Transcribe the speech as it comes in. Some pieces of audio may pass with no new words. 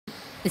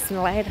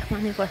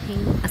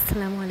बिस्मिल्लाहिर्रहमानिर्रहीम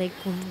अस्सलाम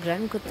वालेकुम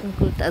ग्रैंड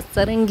को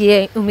तसरंगी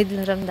उम्मीद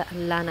लरम द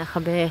अल्लाह ना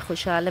खबे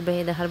खुशहाल बे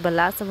द हर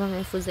बला सब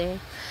महफूज है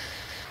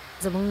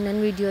ज़मून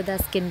none video the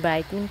skin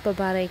brightening पर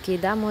बारे की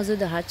दा मौजूद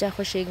द हर चा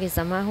खुशीगी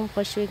जमा हम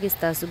खुशीगी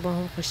तासुब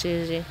हम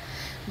खुशी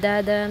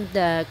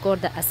द कोर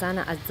द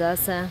आसाना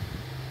अज्जासा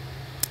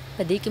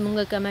पदी की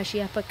मुंगा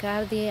कमाशिया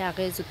पकार दी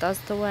आगे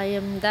जुतास तो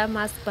वायम दा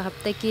मास्क पे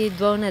हफ्ते की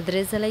 2 न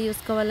 3 ځله یوز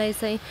کولای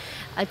شي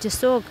چې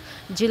څوک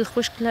جلد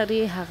خشک لري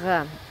هغه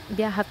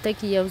بیا هفته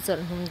کې یو ځل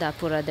هم دا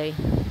پوره دی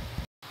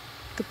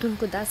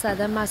کتونکو دا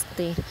ساده ماسک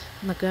دی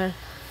مګر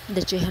د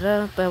چهره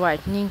په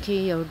وایټنینګ کې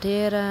یو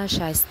ډیر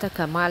شایسته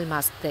کمال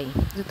ماسک دی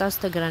زه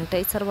تاسو ته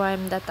ګارانټي سره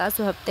وایم دا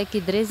تاسو هفته کې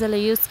 3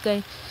 ځله یوز کړئ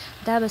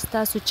دا بس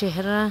تاسو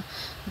چهره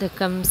د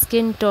کم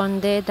سکین ټون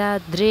دی دا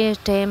 3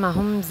 ټایم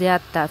هم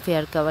زیات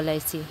تغیر کولای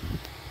شي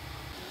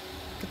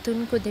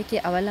کتونکو د کې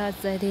اوله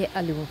ځای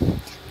الو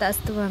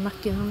تاسو ته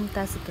مخکې هم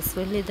تاسو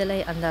تصویر لیدلی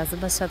اندازه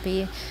به شپې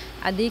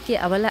ادي کې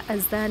اوله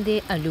اجزا دی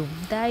الو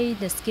دا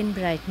د سکین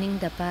برایټنینګ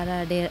لپاره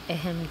ډیر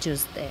اهم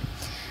جز دی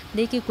د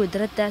کې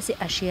قدرت داسې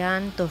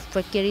اشیان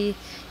تحفه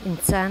کړي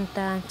انسان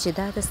ته چې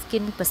دا د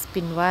سکین په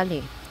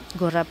سپینوالي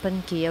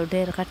ګورپن کې یو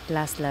ډیر غټ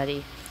لاس لري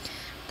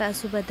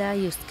تاسو به دا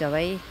یوز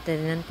کوئ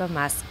د نن په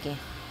ماسک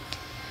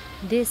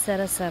کې د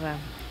سره سره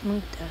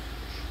موږ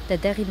د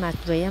دغې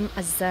ماسک دویم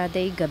اجزا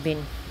دی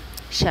ګبین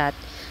شات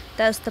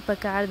تاسو ته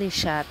پکار دی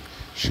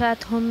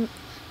شات هم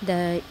د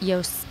یو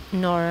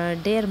نور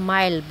ډیر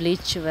مایل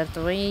بلیچ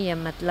ورته وایي یا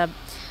مطلب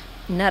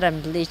نرم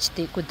بلیچ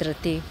دی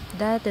قدرتي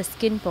دا د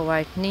سکین په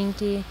وایټنینګ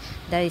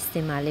کې دا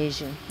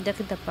استعمالیږي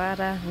دغې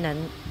دپاره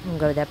نن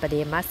موږ دا په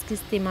دې ماسک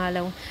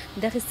استعمالو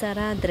دغې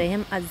سره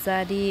دریم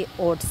اجزا دی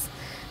اوټس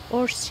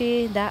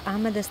چې دا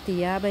عامه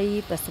دستیابه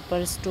وي په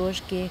سپر سټور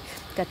کې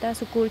که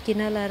تاسو کور کې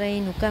نه لرئ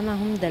نو کمه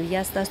هم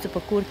دلیا ستاسو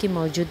په کور کې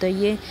موجوده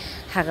یې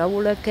هغه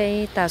وړه کئ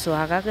تاسو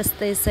هغه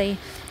اخیستی شئ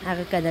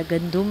هغه که د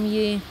ګندم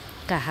یې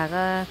که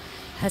هغه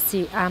هسې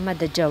عامه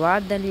د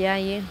جوار دلیا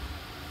یې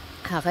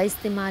هغه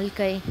استعمال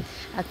کئ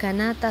که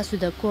نه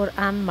تاسو د کور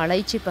عام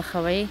مړۍ چې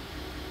پخوئ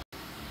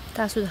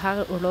تاسو د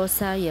هغه وړو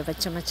څخه یوه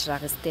چمچ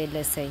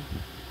راغیستلی شئ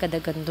که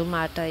د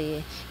ګندم آټه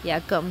یې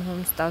یا کم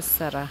هم ستاسو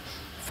سره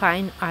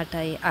فاین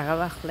آټه یې هغه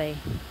واخلئ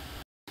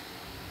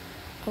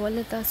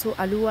اوله تاسو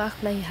الو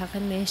واخلئ هغه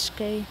میش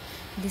کئ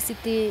داسې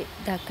کې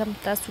دا کم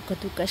تاسو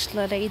کدوکش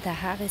لرئ د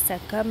هغې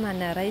څخه کمه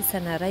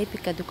نرۍ پې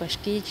کدوکش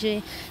کیږي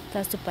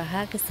تاسو په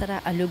هغې سره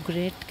الو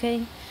ګریډ کئ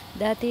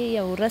دا د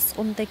یو رس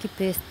غوندې کې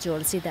پیسټ جوړ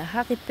شي د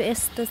هغې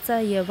پیسټ څخه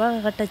یوه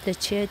غټه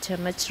د چای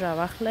چمچ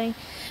راواخلئ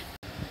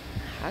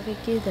هغې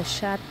کې د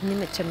شات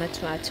نیمه چمچ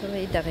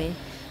واچوئ دغې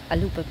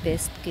الو په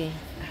پیسټ کې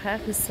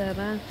هغې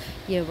سره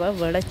یوه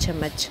وړه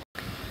چمچ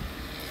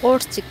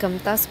اوټس چې کوم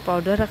تاسو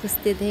پاوډر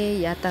اخیستی دی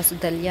یا تاسو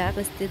دلیا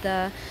اخیستې ده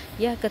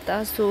یا که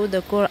تاسو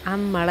د کور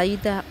عام مړۍ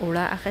ده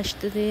اوړه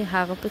اخیستی دی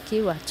هغه پکې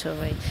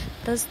واچوئ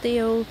تاسو ته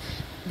یو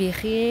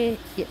بیخي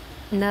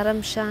نرم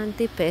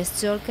شانتې پیسټ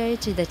جوړ کړئ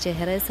چې د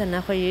چهرې سره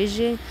نه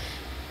خویږي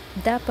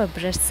دا په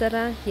برش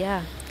سره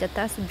یا که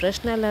تاسو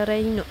برش نه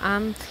لرئ نو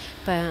عام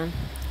په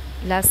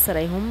لاس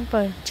سره هم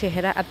په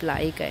چهره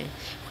اپلای کړئ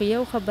خو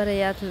یو خبره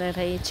یاد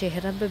لرئ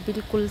چهره به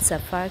بالکل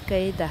صفا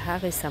کړئ د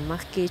هغې څخه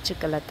مخکې چې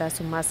کله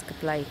تاسو ماسک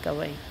اپلای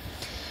کوئ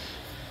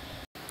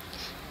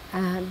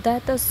دا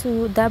تاسو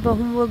دا به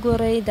هم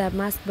وګورئ دا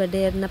ماسک به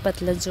ډېر نه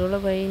پتله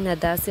جوړوئ نه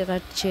داسې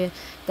غټ چې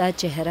دا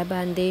چهره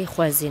باندې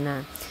خوځي نه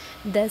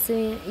داسې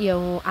یو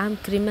عام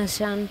کریم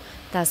شان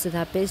تاسو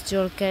دا پیسټ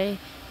جوړ کړئ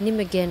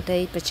نیمه ګنټه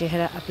یې په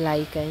چهره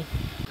اپلای کړئ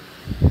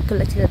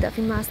کله چې د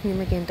دغې ماسک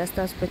نیمه ګنټه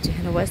ستاسو په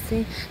چهره وسي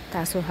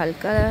تاسو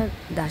هلکه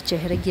دا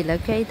چهره ګیله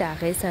کړئ د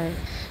هغې سره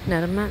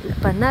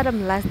په نرم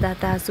لاس دا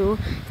تاسو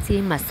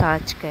سي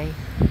مساج کړئ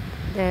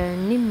د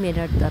نیم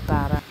منټ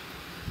دپاره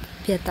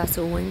بیا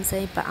تاسو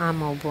ونیسئ په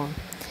عام اوبو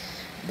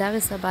دغې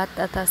څخه بعد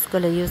تاسو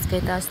کله یوز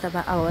کړئ تاسو ته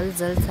به اول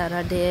ځل سره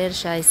ډېر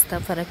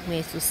ښایسته فرق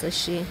محسوسه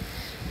شي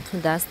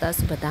دا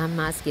ستاسو به دا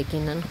ماسک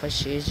یقینا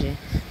خوښیږي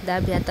دا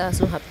بیا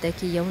تاسو هفته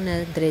کې یو نه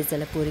 3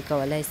 ځله پورې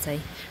کولی شئ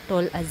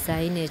ټول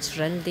اجزای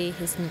نیچرل دی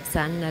هیڅ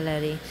نقصان نه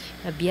لري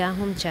بیا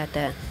هم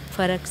چاته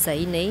فرق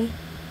صحیح نه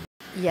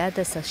یا د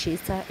څه شي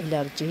څخه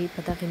الرجي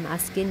په دغې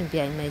ماسک کې نو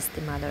بیا یې مه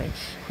استعمالوئ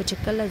خو چې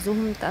کله زه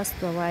هم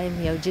تاسو ته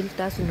وایم یو جلد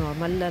تاسو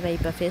نورمل لرئ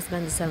په فیس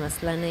باندې څه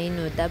مسله نه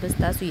نو دا به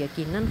ستاسو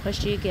یقینا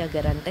خوښیږي یا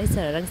ګارانټۍ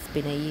سره رنګ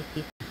سپینوي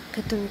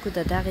کتونکو د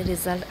دغې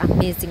ریزلټ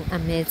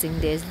امیزینګ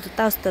دی زه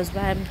تاسو ته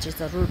وایم چې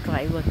ضرور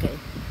ټرای وکړئ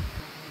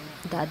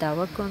دا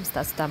دعوه کوم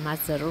ستاسو ته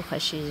ماسک ضرور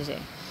خوښیږي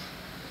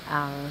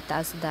او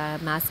تاسو دا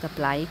ماسک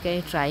اپلای کړئ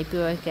ټرای پې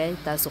وکړئ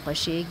تاسو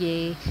خوښیږي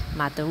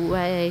ماته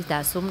ووایئ دا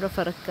څومره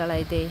فرق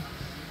کړی دی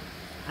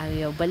او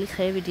یو بل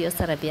ښه ویډیو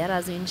سره بیا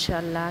راځو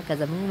انشاءالله که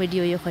زموږ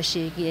ویډیو یې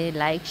خوښیږي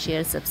لایک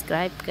شیر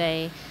سبسکرایب کړئ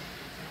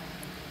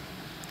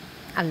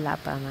الله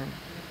په امان